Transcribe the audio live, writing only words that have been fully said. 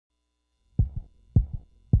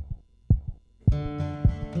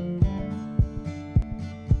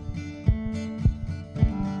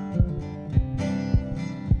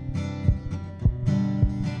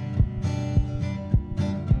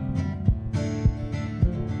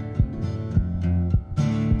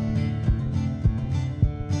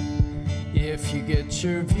If you get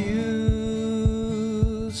your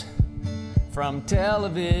views from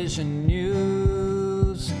television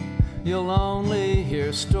news, you'll only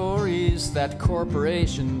hear stories that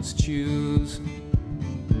corporations choose.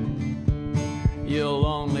 You'll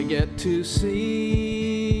only get to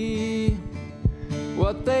see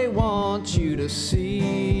what they want you to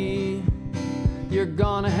see. You're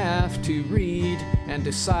gonna have to read and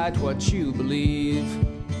decide what you believe.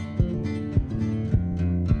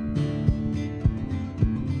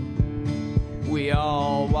 We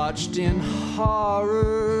all watched in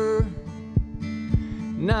horror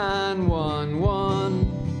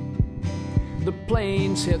 911. The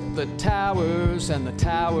planes hit the towers and the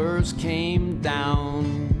towers came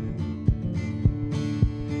down.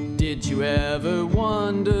 Did you ever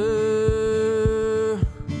wonder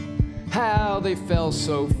how they fell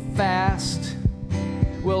so fast?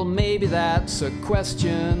 Well, maybe that's a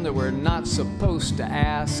question that we're not supposed to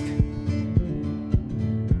ask.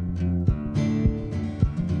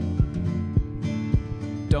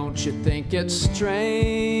 Don't you think it's strange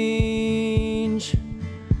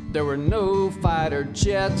there were no fighter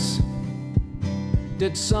jets?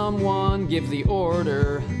 Did someone give the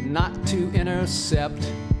order not to intercept?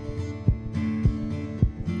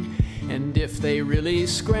 And if they really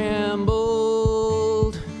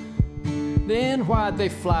scrambled, then why'd they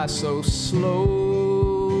fly so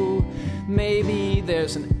slow? Maybe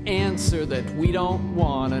there's an answer that we don't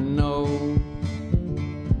want to know.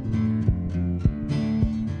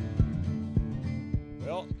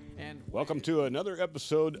 Welcome to another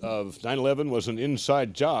episode of 9/11 Was an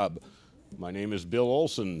Inside Job. My name is Bill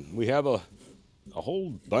Olson. We have a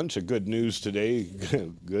whole bunch of good news today,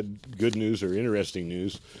 good news or interesting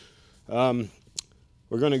news. We're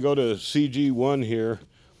going to go to CG1 here.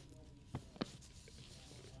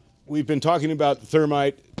 We've been talking about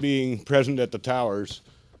thermite being present at the towers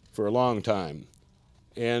for a long time,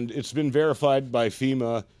 and it's been verified by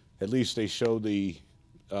FEMA. At least they show the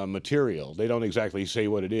material. They don't exactly say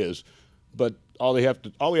what it is. But all we have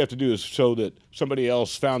to do is show that somebody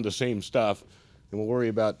else found the same stuff, and we'll worry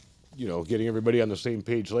about, getting everybody on the same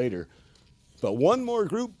page later. But one more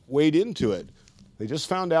group weighed into it. They just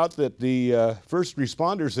found out that the first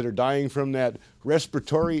responders that are dying from that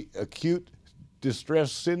respiratory acute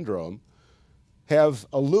distress syndrome have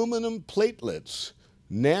aluminum platelets,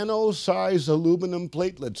 nano-size aluminum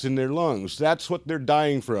platelets in their lungs. That's what they're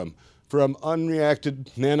dying from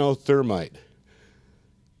unreacted nanothermite.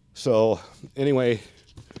 So anyway,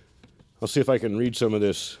 I'll see if I can read some of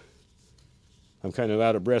this. I'm kind of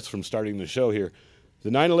out of breath from starting the show here. The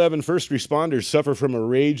 9/11 first responders suffer from a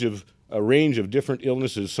range of different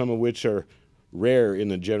illnesses, some of which are rare in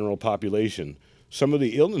the general population. Some of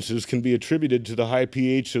the illnesses can be attributed to the high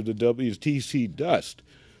pH of the WTC dust.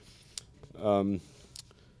 Down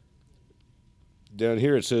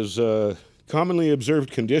here it says, commonly observed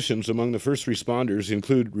conditions among the first responders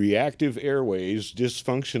include reactive airways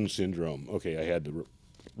dysfunction syndrome. Okay, I had the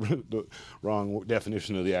wrong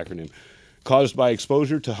definition of the acronym. Caused by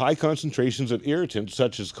exposure to high concentrations of irritants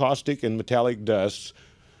such as caustic and metallic dusts,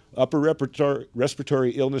 upper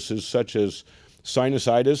respiratory illnesses such as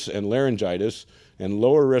sinusitis and laryngitis, and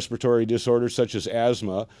lower respiratory disorders such as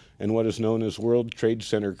asthma and what is known as World Trade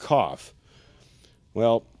Center cough.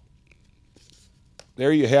 Well,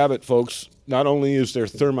 there you have it, folks. Not only is there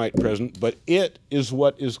thermite present, but it is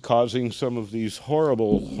what is causing some of these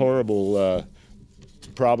horrible, horrible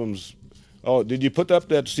problems. Oh, did you put up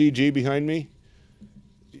that CG behind me?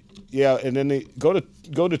 Yeah, and then they go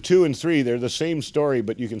to 2 and 3. They're the same story,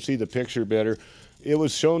 but you can see the picture better. It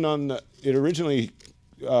was shown on. It originally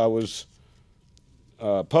was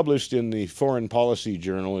published in the Foreign Policy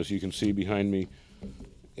Journal, as you can see behind me.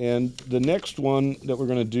 And the next one that we're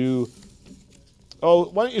going to do. Oh,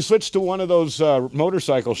 why don't you switch to one of those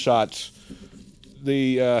motorcycle shots?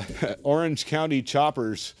 The Orange County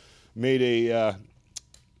choppers made a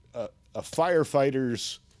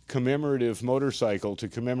firefighter's commemorative motorcycle to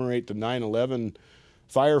commemorate the 9/11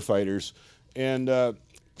 firefighters. And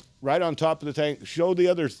right on top of the tank, show the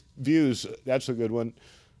other views. That's a good one.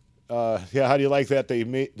 Yeah, how do you like that?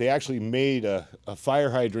 They actually made a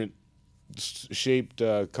fire hydrant shaped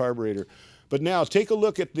carburetor. But now take a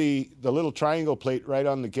look at the little triangle plate right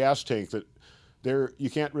on the gas tank. That there, you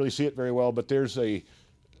can't really see it very well, but there's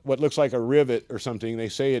what looks like a rivet or something. They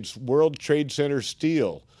say it's World Trade Center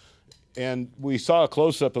steel, and we saw a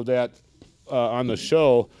close-up of that on the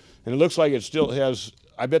show, and it looks like it still has.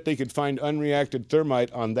 I bet they could find unreacted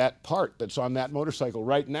thermite on that part that's on that motorcycle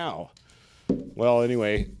right now. Well,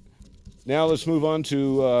 anyway, now let's move on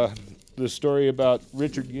to the story about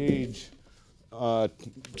Richard Gage.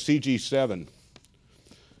 CG7.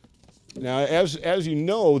 Now, as you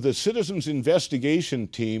know, the Citizens Investigation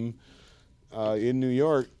Team in New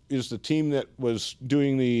York is the team that was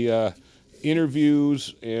doing the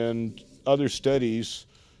interviews and other studies,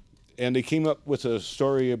 and they came up with a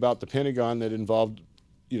story about the Pentagon that involved,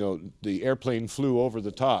 you know, the airplane flew over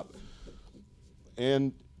the top.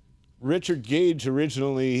 And Richard Gage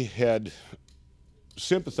originally had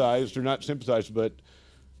sympathized, or not sympathized, but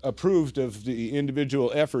approved of the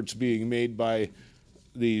individual efforts being made by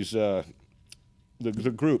these the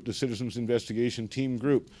group, the Citizens Investigation Team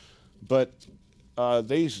group, but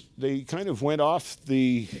they kind of went off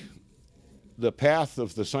the path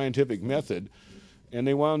of the scientific method, and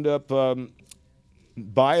they wound up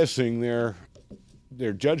biasing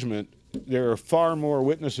their judgment. There are far more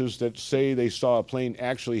witnesses that say they saw a plane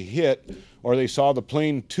actually hit, or they saw the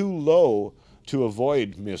plane too low to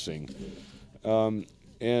avoid missing.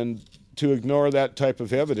 And to ignore that type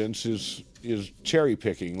of evidence is cherry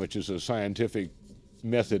picking, which is a scientific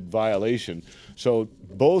method violation. So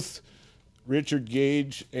both Richard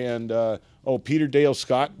Gage and Peter Dale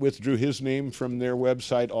Scott withdrew his name from their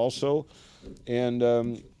website also,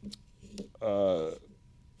 and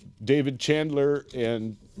David Chandler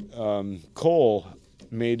and Cole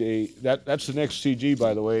made that's the next CG,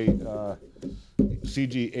 by the way,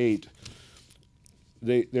 CG8.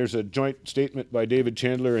 There's a joint statement by David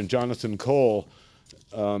Chandler and Jonathan Cole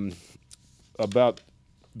about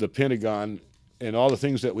the Pentagon and all the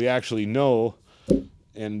things that we actually know,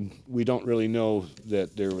 and we don't really know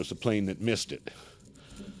that there was a plane that missed it.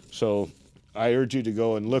 So I urge you to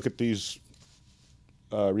go and look at these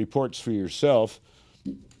reports for yourself.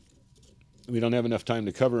 We don't have enough time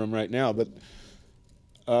to cover them right now, but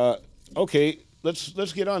okay,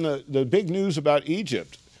 let's get on the big news about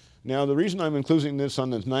Egypt. Now, the reason I'm including this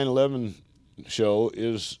on the 9/11 show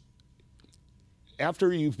is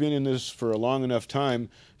after you've been in this for a long enough time,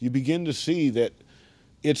 you begin to see that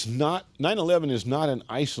it's not, 9/11 is not an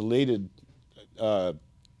isolated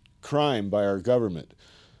crime by our government.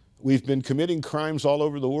 We've been committing crimes all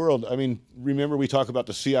over the world. I mean, remember we talk about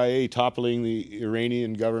the CIA toppling the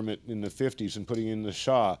Iranian government in the 50s and putting in the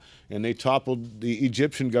Shah, and they toppled the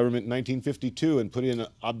Egyptian government in 1952 and put in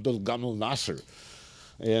Abdel Gamal Nasser.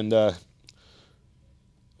 And,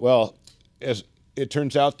 well, as it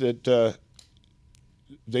turns out that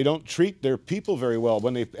they don't treat their people very well.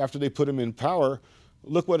 After they put them in power,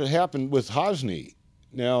 look what had happened with Hosni.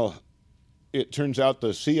 Now, it turns out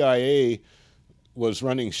the CIA was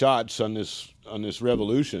running shots on this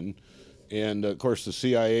revolution, and of course the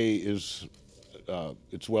CIA is,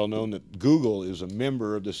 it's well known that Google is a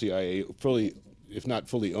member of the CIA, fully, if not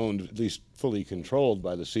fully owned, at least fully controlled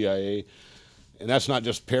by the CIA. And that's not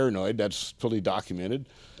just paranoid, that's fully documented.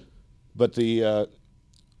 But the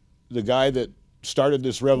guy that started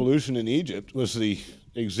this revolution in Egypt was the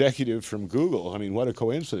executive from Google. I mean, what a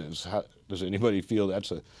coincidence. Does anybody feel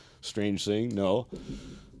that's a strange thing? No.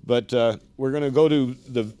 But we're going to go to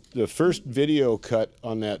the first video cut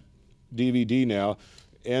on that DVD now.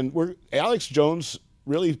 And Alex Jones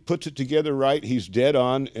really puts it together right. He's dead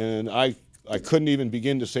on, and I couldn't even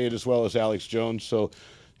begin to say it as well as Alex Jones. So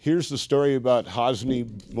here's the story about Hosni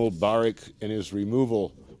Mubarak and his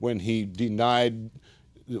removal when he denied,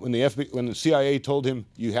 when the CIA told him,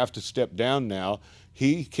 you have to step down now,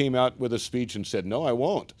 he came out with a speech and said, no, I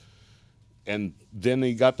won't. And then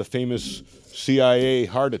he got the famous CIA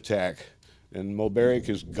heart attack, and Mubarak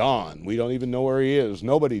is gone. We don't even know where he is.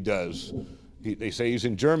 Nobody does. They say he's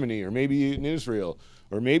in Germany, or maybe in Israel,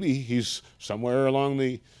 or maybe he's somewhere along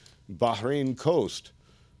the Bahrain coast.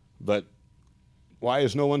 But why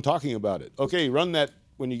is no one talking about it? Okay, run that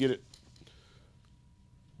when you get it.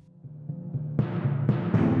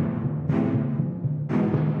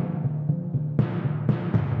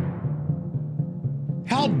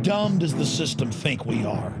 How dumb does the system think we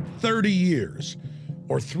are? 30 years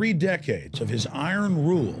or 3 decades of his iron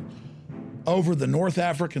rule over the North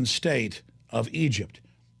African state of Egypt.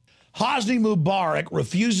 Hosni Mubarak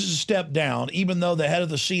refuses to step down, even though the head of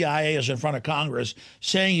the CIA is in front of Congress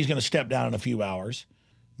saying he's going to step down in a few hours.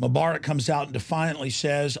 Mubarak comes out and defiantly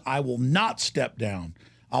says, I will not step down.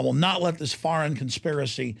 I will not let this foreign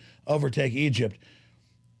conspiracy overtake Egypt.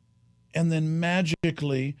 And then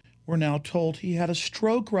magically, we're now told he had a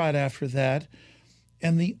stroke right after that.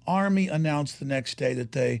 And the army announced the next day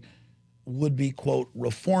that they would be, quote,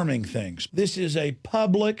 reforming things. This is a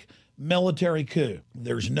public military coup.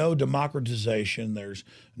 There's no democratization. There's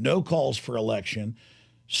no calls for election.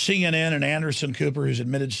 CNN and Anderson Cooper, who's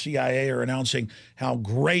admitted CIA, are announcing how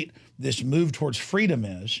great this move towards freedom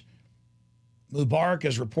is. Mubarak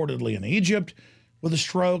is reportedly in Egypt with a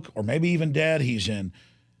stroke, or maybe even dead. He's in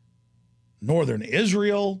northern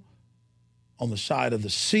Israel on the side of the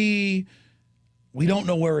sea. We don't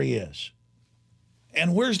know where he is.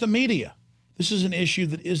 And where's the media? This is an issue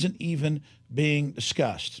that isn't even being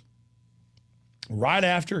discussed. Right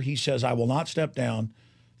after he says, I will not step down,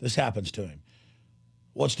 this happens to him.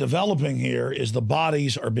 What's developing here is the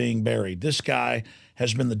bodies are being buried. This guy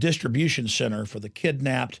has been the distribution center for the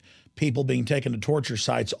kidnapped people being taken to torture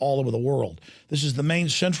sites all over the world. This is the main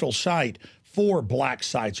central site for black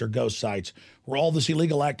sites or ghost sites where all this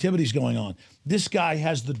illegal activity is going on. This guy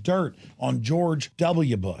has the dirt on George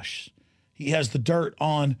W. Bush. He has the dirt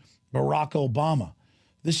on Barack Obama.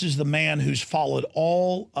 This is the man who's followed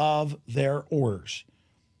all of their orders.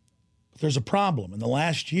 But there's a problem. In the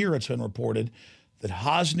last year, it's been reported that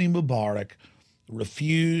Hosni Mubarak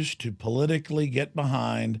refused to politically get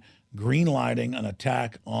behind green-lighting an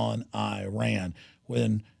attack on Iran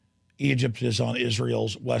when Egypt is on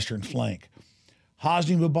Israel's western flank.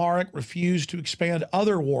 Hosni Mubarak refused to expand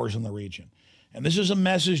other wars in the region. And this is a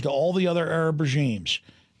message to all the other Arab regimes.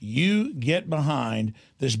 You get behind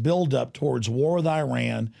this buildup towards war with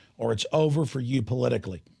Iran, or it's over for you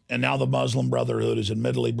politically. And now the Muslim Brotherhood, is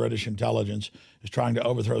admittedly British intelligence, is trying to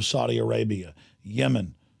overthrow Saudi Arabia,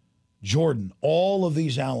 Yemen, Jordan, all of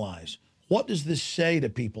these allies. What does this say to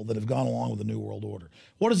people that have gone along with the New World Order?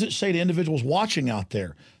 What does it say to individuals watching out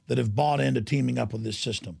there that have bought into teaming up with this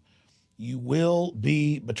system? You will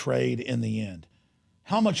be betrayed in the end.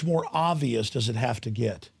 How much more obvious does it have to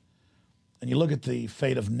get? And you look at the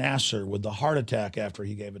fate of Nasser with the heart attack after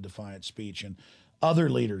he gave a defiant speech, and other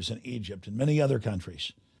leaders in Egypt and many other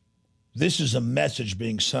countries. This is a message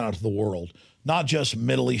being sent out to the world, not just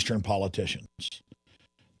Middle Eastern politicians,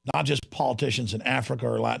 not just politicians in Africa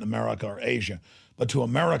or Latin America or Asia, but to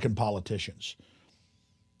American politicians.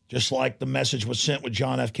 Just like the message was sent with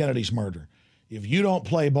John F. Kennedy's murder. If you don't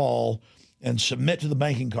play ball and submit to the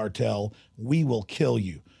banking cartel, we will kill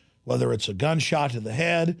you, whether it's a gunshot to the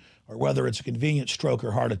head or whether it's a convenient stroke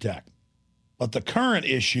or heart attack. But the current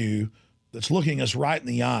issue that's looking us right in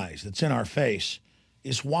the eyes, that's in our face,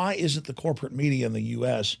 is why isn't the corporate media in the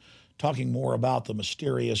U.S. talking more about the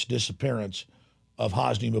mysterious disappearance of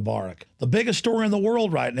Hosni Mubarak? The biggest story in the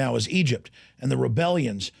world right now is Egypt and the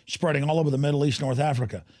rebellions spreading all over the Middle East, North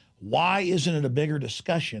Africa. Why isn't it a bigger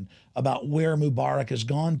discussion about where Mubarak has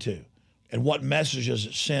gone to? And what messages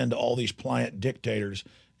it send to all these pliant dictators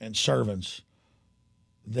and servants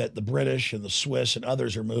that the British and the Swiss and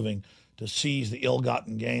others are moving to seize the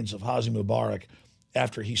ill-gotten gains of Hosni Mubarak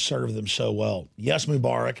after he served them so well. Yes,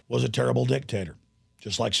 Mubarak was a terrible dictator,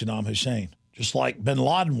 just like Saddam Hussein, just like bin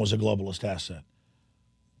Laden was a globalist asset.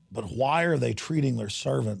 But why are they treating their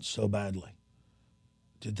servants so badly?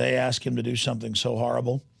 Did they ask him to do something so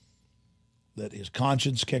horrible that his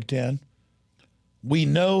conscience kicked in? We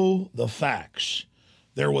know the facts.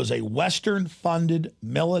 There was a Western-funded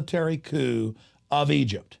military coup of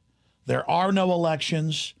Egypt. There are no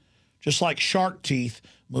elections. Just like shark teeth,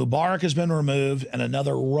 Mubarak has been removed and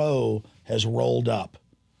another row has rolled up.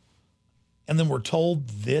 And then we're told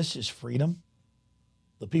this is freedom?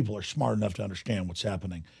 The people are smart enough to understand what's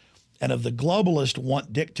happening. And if the globalists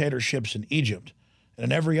want dictatorships in Egypt and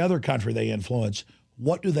in every other country they influence,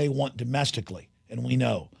 what do they want domestically? And we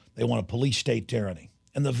know they want a police state tyranny.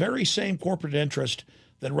 And the very same corporate interests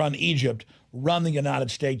that run Egypt run the United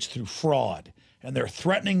States through fraud. And they're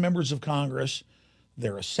threatening members of Congress,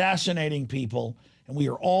 they're assassinating people, and we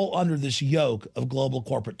are all under this yoke of global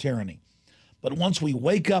corporate tyranny. But once we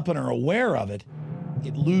wake up and are aware of it,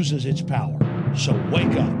 it loses its power. So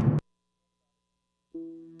wake up.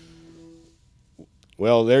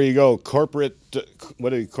 Well, there you go. Corporate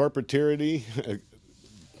tyranny,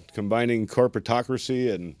 combining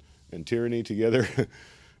corporatocracy and tyranny together.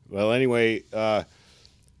 Well, anyway,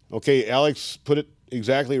 okay, Alex put it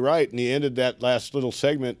exactly right, and he ended that last little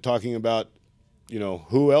segment talking about, you know,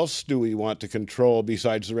 who else do we want to control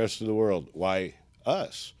besides the rest of the world? Why,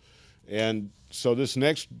 us. And so this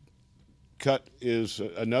next cut is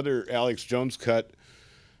another Alex Jones cut,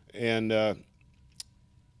 and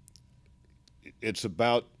it's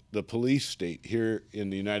about the police state here in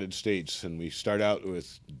the United States. And we start out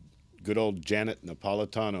with good old Janet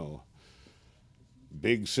Napolitano.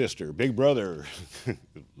 Big sister, big brother,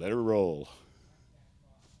 let her roll.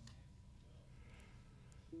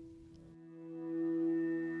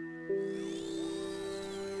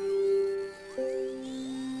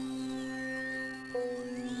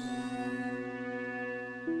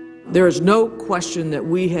 There is no question that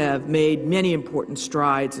we have made many important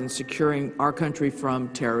strides in securing our country from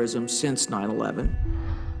terrorism since 9/11.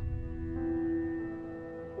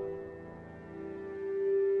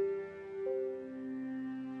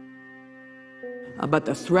 But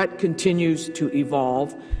the threat continues to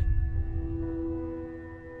evolve,